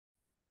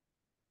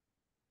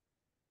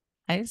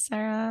Hi,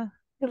 Sarah.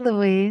 Hey,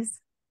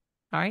 Louise,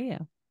 How are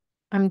you?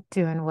 I'm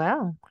doing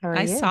well. How are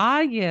I you? saw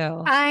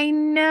you. I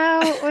know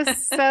it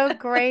was so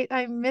great.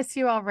 I miss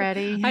you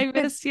already. I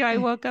missed you. I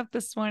woke up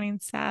this morning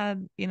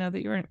sad,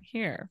 that you weren't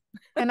here.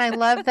 And I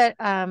love that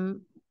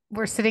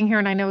we're sitting here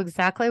and I know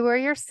exactly where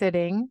you're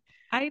sitting.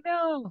 I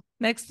know.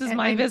 Next is And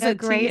my I know visit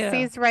to you.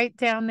 Gracie's right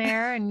down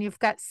there and you've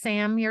got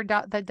Sam, your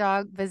dog, the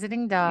dog,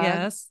 visiting dog.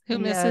 Yes. Who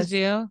misses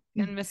Yes.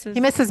 you and He misses,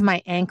 misses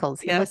my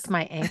ankles. He licked yes.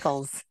 my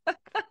ankles the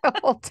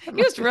whole He time.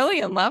 was really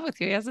in love with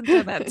you. He hasn't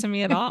done that to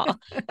me at all.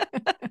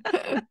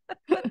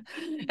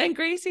 And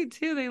Gracie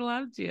too. They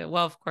loved you.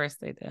 Well, of course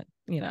they did.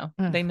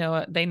 They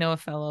know a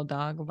fellow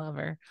dog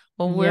lover.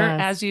 Well, Yes.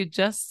 as you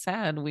just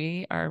said,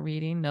 we are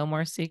reading No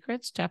More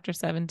Secrets, chapter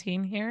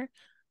 17 here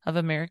of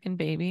American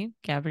Baby,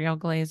 Gabrielle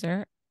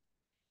Glaser.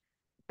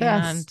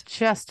 That's And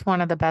just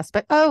one of the best.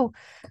 But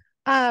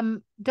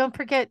don't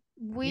forget,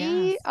 we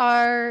yes,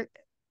 are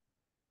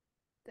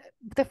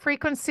the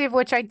frequency of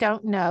which I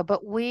don't know,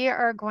 but we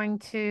are going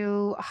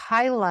to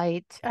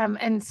highlight,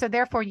 and so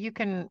therefore you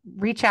can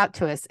reach out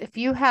to us if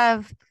you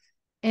have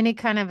any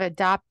kind of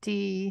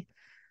adoptee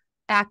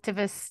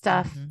activist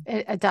stuff, hmm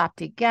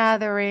adoptee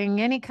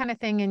gathering, any kind of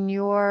thing in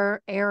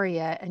your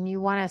area, and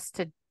you want us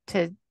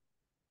to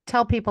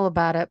tell people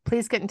about it.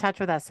 Please get in touch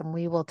with us, and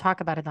we will talk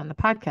about it on the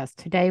podcast.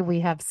 Today we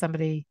have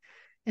somebody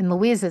in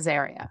Louise's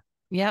area.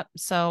 Yep.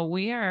 So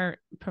we are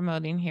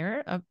promoting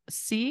here a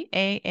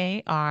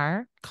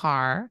CAAR.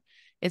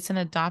 It's an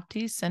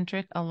adoptee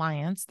centric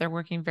alliance. They're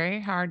working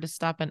very hard to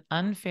stop an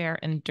unfair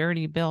and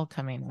dirty bill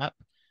coming up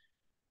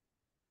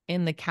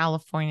in the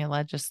California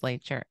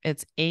legislature.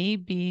 It's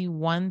AB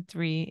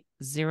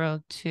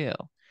 1302.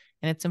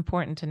 And it's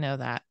important to know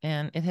that.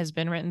 And it has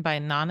been written by a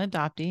non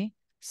adoptee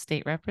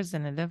state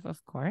representative,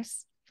 of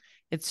course.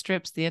 It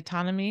strips the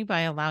autonomy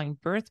by allowing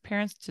birth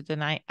parents to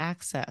deny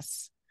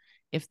access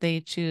if they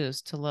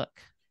choose to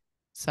look.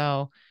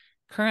 So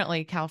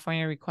currently,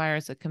 California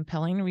requires a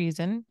compelling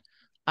reason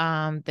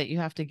that you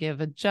have to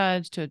give a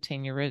judge to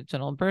obtain your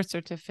original birth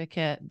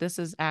certificate. This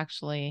is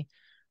actually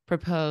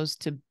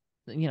proposed to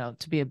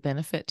be a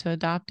benefit to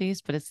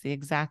adoptees, but it's the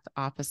exact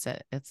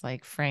opposite. It's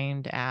like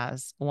framed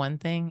as one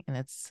thing and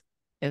it's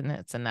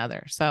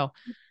another. So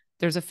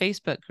there's a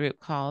Facebook group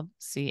called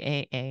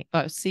CAAR.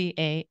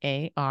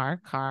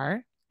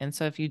 And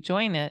so if you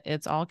join it,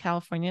 it's all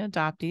California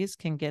adoptees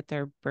can get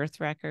their birth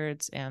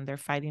records, and they're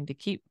fighting to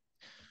keep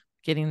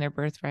getting their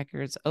birth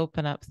records,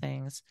 open up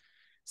things.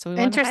 So we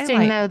want to Interesting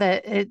highlight.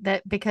 though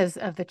that because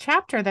of the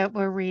chapter that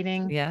we're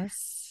reading,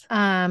 Yes.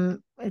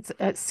 it's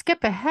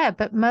skip ahead,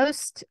 but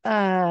most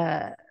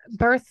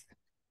birth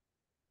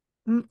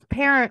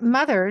parent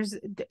mothers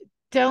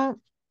don't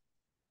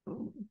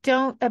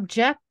don't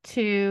object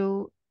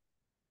to.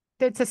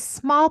 It's a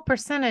small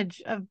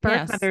percentage of birth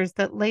Yes. mothers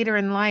that later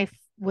in life,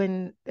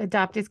 when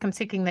adoptees come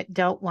seeking, that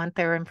don't want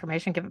their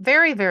information given.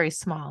 Very, very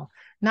small.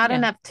 Not Yeah.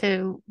 enough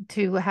to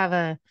have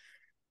a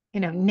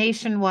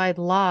nationwide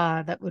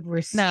law that would No.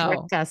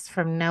 restrict us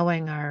from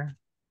knowing our.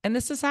 And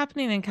this is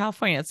happening in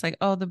California. It's like,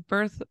 oh, the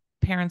birth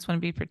parents want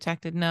to be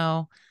protected.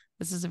 No,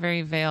 this is a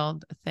very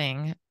veiled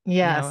thing,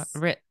 Yes.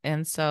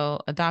 and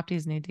so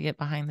adoptees need to get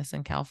behind this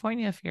in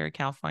California if you're a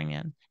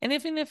Californian. And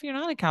even if you're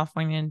not a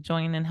Californian,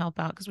 join and help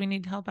out, because we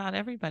need to help out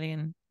everybody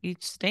in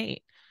each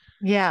state.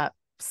 Yeah.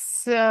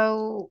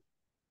 So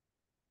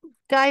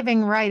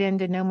diving right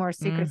into No More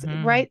Secrets,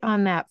 Mm-hmm. right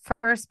on that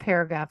first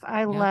paragraph,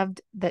 I Yep.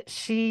 loved that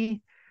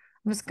I'm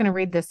just going to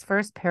read this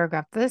first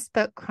paragraph. This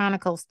book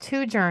chronicles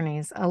two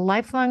journeys, a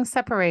lifelong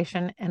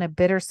separation and a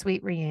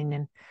bittersweet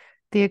reunion.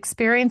 The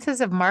experiences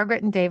of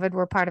Margaret and David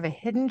were part of a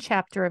hidden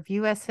chapter of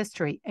U.S.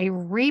 history, a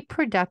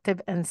reproductive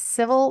and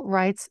civil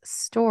rights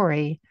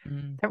story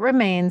Mm. that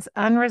remains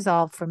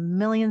unresolved for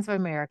millions of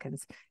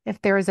Americans. If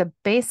there is a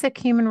basic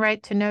human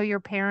right to know your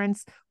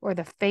parents or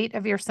the fate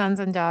of your sons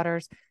and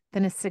daughters,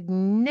 then a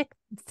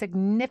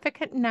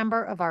significant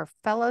number of our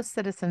fellow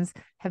citizens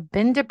have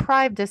been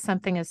deprived of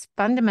something as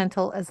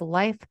fundamental as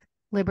life,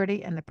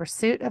 liberty, and the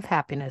pursuit of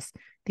happiness.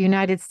 The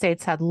United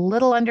States had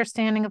little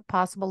understanding of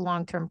possible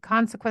long term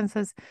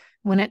consequences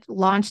when it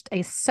launched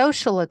a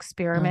social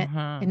experiment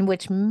Mm-hmm. in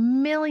which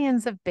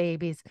millions of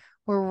babies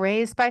were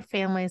raised by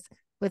families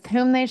with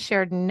whom they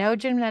shared no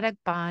genetic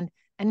bond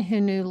and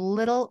who knew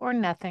little or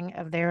nothing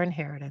of their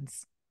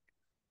inheritance.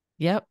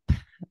 Yep.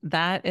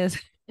 That is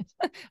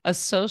a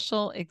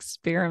social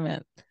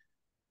experiment,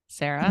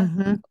 Sarah.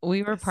 Mm-hmm.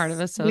 We were part of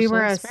a We social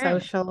were a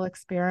experiment. social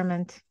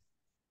experiment.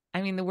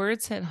 I mean, the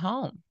words hit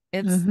home.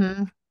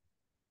 Mm-hmm.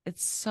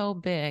 It's so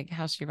big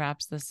how she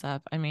wraps this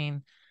up. I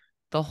mean,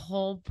 the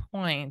whole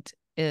point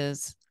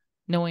is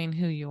knowing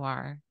who you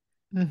are,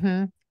 Mm-hmm.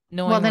 Well,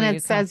 knowing then where it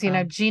you come says,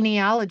 from.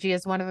 genealogy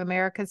is one of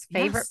America's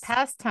favorite Yes.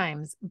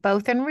 pastimes,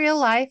 both in real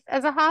life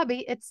as a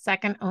hobby, it's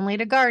second only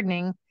to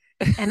gardening,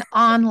 and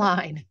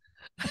online.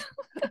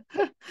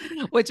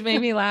 Which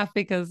made me laugh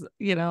because,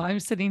 I'm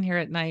sitting here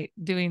at night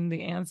doing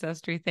the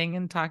ancestry thing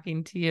and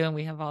talking to you, and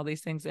we have all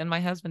these things, and my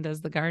husband does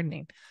the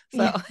gardening.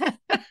 So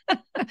Yeah.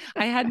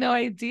 I had no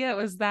idea it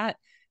was that.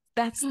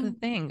 That's the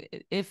thing.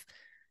 If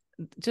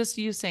just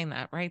you saying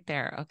that right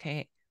there.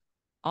 Okay.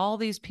 All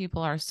these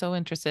people are so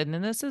interested,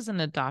 and this isn't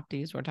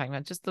adoptees we're talking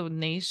about, just the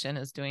nation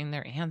is doing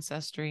their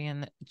ancestry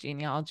and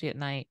genealogy at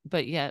night,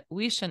 but yet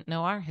we shouldn't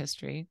know our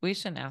history. We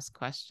shouldn't ask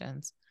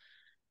questions.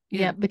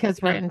 Yeah, because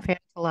we're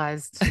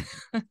infantilized.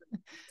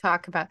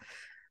 Talk about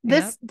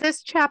this. Yep.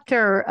 This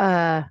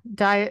chapter,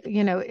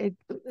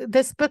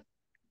 this book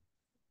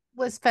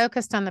was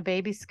focused on the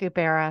baby scoop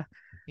era.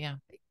 Yeah.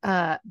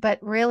 But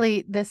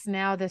really, this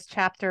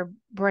chapter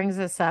brings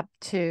us up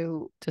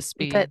to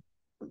speed. That,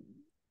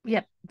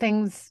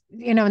 things,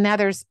 now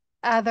there's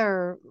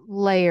other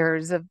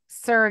layers of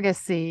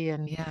surrogacy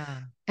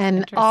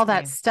and all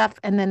that stuff.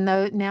 And then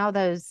now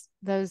those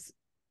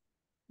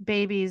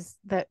babies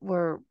that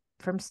were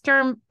from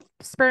sperm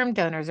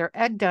donors or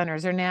egg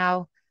donors are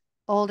now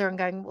older and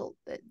going, well,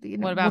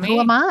 what about me? Who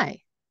am I?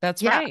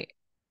 That's right.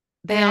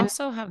 They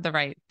also have the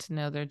right to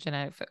know their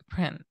genetic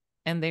footprint,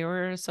 and they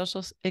were a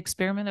social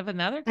experiment of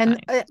another kind.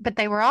 But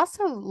they were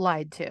also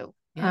lied to.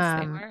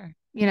 Yes, they were.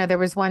 There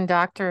was one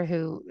doctor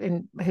who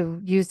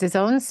used his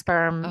own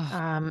sperm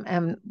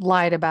and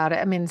lied about it.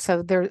 I mean,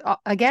 so there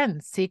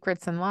again,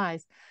 secrets and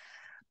lies.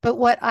 But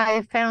what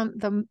I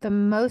found the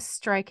most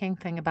striking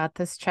thing about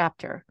this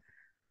chapter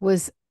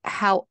was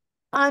how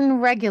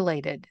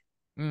unregulated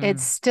it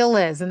still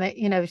is. And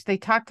they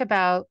talked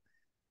about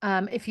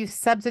if you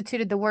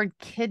substituted the word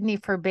kidney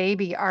for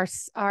baby, our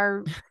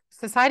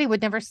society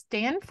would never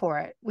stand for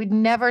it. We'd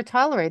never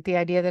tolerate the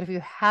idea that if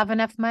you have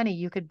enough money,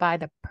 you could buy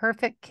the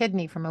perfect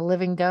kidney from a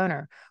living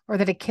donor, or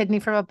that a kidney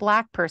from a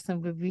Black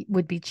person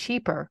would be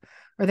cheaper,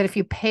 or that if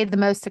you paid the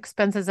most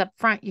expenses up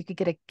front, you could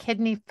get a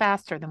kidney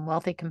faster than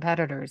wealthy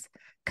competitors.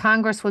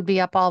 Congress would be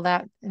up all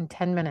that in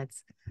 10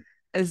 minutes.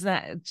 Is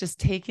that just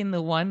taking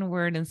the one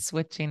word and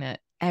switching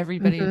it?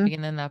 Everybody would be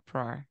in an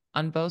uproar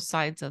on both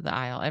sides of the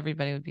aisle.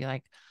 Everybody would be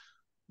like,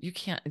 you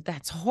can't,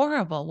 that's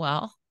horrible.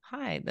 Well,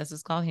 hi, this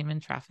is called human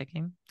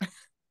trafficking.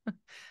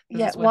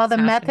 While the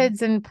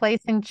methods in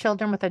placing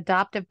children with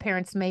adoptive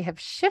parents may have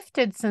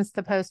shifted since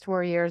the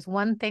post-war years,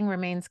 one thing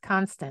remains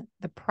constant.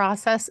 The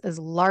process is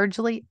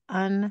largely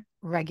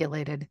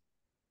unregulated.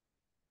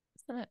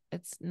 Isn't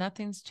it?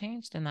 Nothing's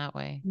changed in that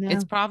way. No.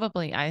 It's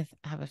probably, I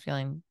have a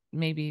feeling,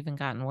 maybe even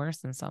gotten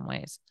worse in some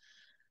ways.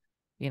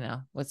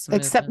 With some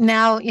except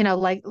movements. Now,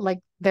 like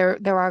there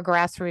are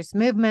grassroots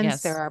movements,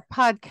 yes. There are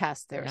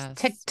podcasts, there's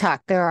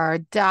TikTok, there are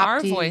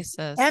our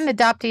voices and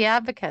adoptee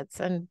advocates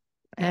and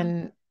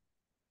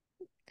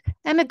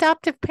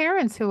adoptive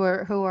parents who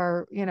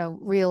are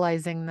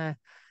realizing the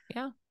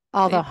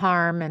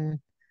harm, and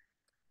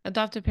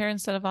adoptive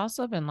parents that have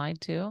also been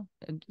lied to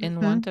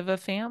in want of a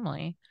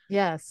family.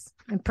 Yes,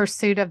 in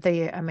pursuit of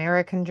the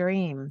American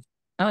dream.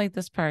 I like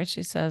this part.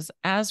 She says,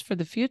 as for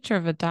the future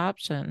of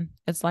adoption,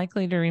 it's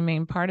likely to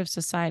remain part of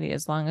society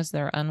as long as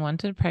there are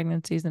unwanted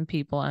pregnancies and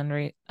people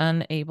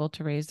unable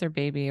to raise their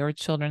baby or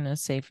children in a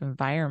safe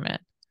environment.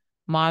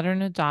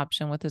 Modern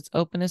adoption, with its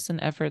openness and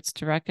efforts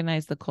to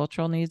recognize the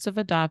cultural needs of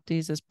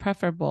adoptees, is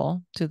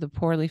preferable to the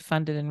poorly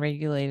funded and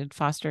regulated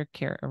foster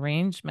care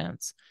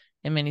arrangements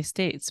in many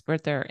states, where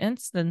there are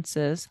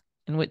instances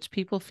in which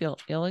people feel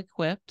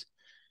ill-equipped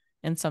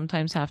and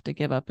sometimes have to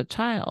give up a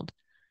child.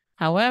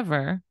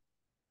 However,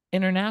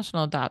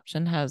 international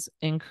adoption has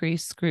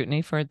increased scrutiny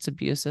for its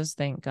abuses.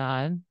 Thank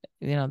God.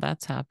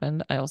 That's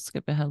happened. I'll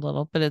skip ahead a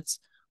little, but it's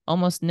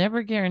almost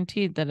never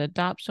guaranteed that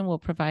adoption will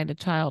provide a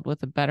child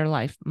with a better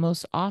life.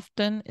 Most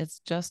often,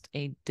 it's just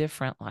a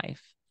different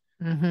life.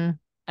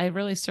 I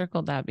really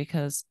circled that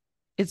because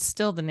it's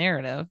still the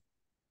narrative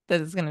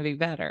that it's going to be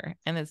better,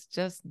 and it's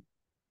just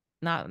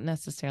not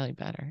necessarily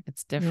better.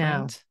 It's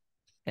different,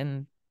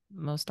 and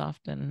most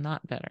often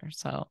not better.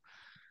 So,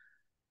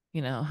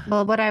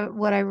 well, what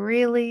I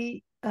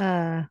really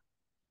and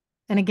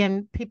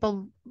again,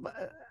 people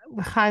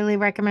highly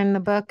recommend the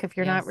book. If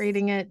you're not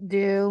reading it,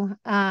 do.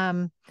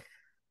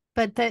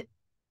 But that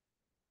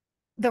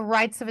the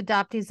rights of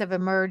adoptees have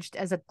emerged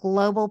as a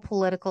global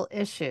political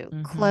issue.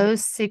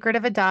 Closed,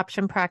 secretive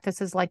adoption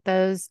practices like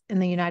those in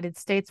the United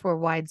States were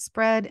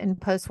widespread in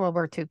post-World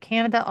War II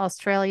Canada,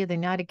 Australia, the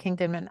United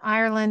Kingdom, and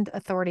Ireland.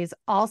 Authorities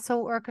also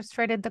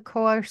orchestrated the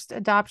coerced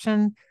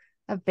adoption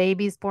of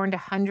babies born to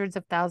hundreds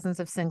of thousands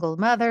of single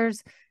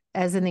mothers.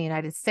 As in the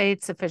United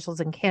States, officials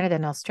in Canada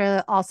and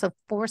Australia also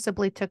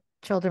forcibly took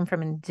children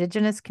from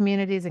Indigenous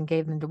communities and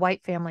gave them to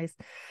white families.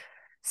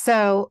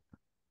 So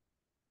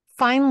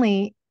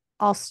finally,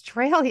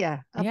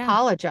 Australia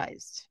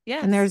apologized.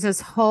 Yes. And there's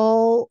this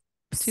whole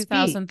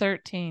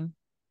 2013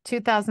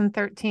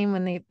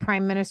 when the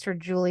Prime Minister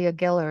Julia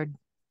Gillard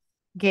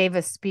gave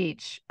a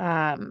speech,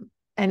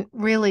 and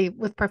really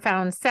with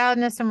profound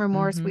sadness and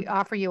remorse, we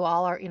offer you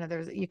all our,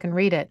 you can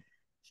read it.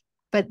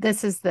 But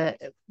this is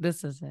it.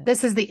 This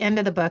is the end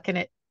of the book, and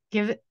it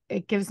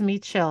gives me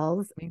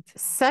chills.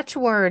 Such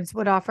words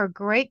would offer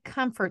great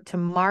comfort to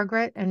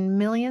Margaret and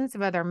millions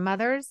of other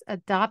mothers,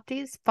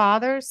 adoptees,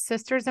 fathers,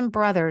 sisters, and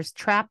brothers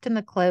trapped in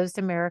the closed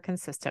American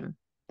system.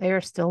 They are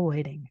still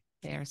waiting.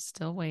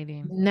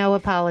 No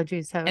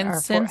apologies have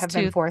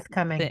been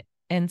forthcoming.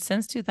 And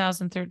since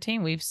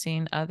 2013, we've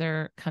seen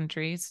other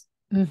countries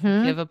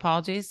Mm-hmm. Give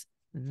apologies.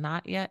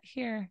 Not yet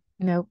here.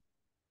 Nope.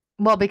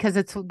 Well, because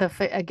it's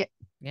again,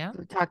 Yeah.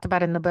 we talked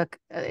about in the book.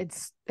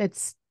 It's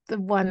the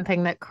one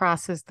thing that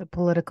crosses the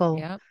political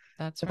Yep.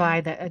 That's right.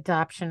 divide. That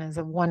adoption is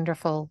a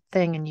wonderful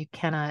thing, and you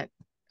cannot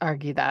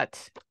argue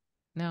that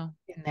No.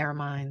 in their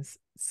minds.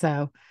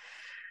 So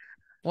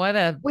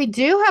What we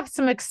do have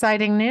some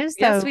exciting news,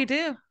 though. Yes, we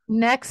do.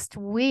 Next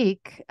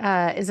week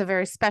is a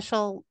very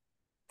special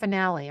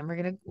finale, and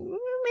maybe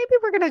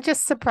we're gonna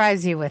just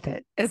surprise you with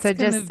it. It's So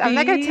gonna I'm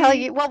not gonna tell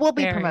be you. Well, we'll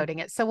be very- promoting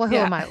it. So who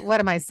Yeah. am I? What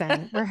am I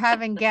saying? We're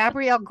having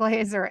Gabrielle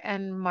Glaser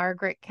and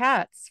Margaret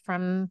Katz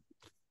from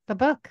the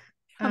book.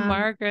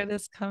 Margaret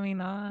is coming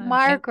on.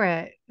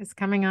 Margaret is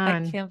coming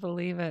on. I can't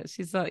believe it.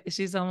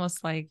 She's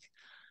almost like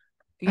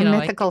a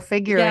mythical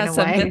figure in a yes,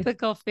 way. a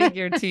mythical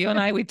figure to you and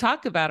I. We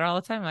talk about her all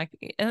the time. Like,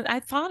 and I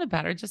thought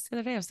about her just the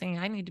other day. I was thinking,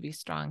 I need to be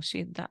strong.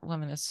 That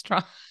woman is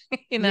strong,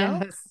 you know,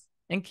 Yes.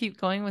 and keep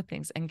going with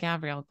things. And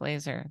Gabrielle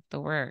Glaser,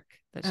 the work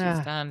that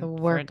she's done, the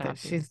work that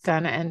she's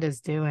done and is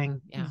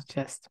doing. Yeah, is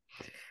just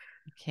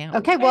can't.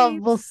 Okay,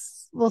 wait. well,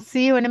 we'll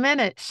see you in a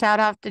minute. Shout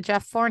out to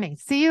Jeff Forney.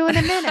 See you in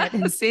a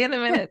minute. See you in a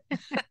minute.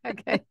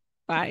 Okay.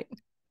 Bye.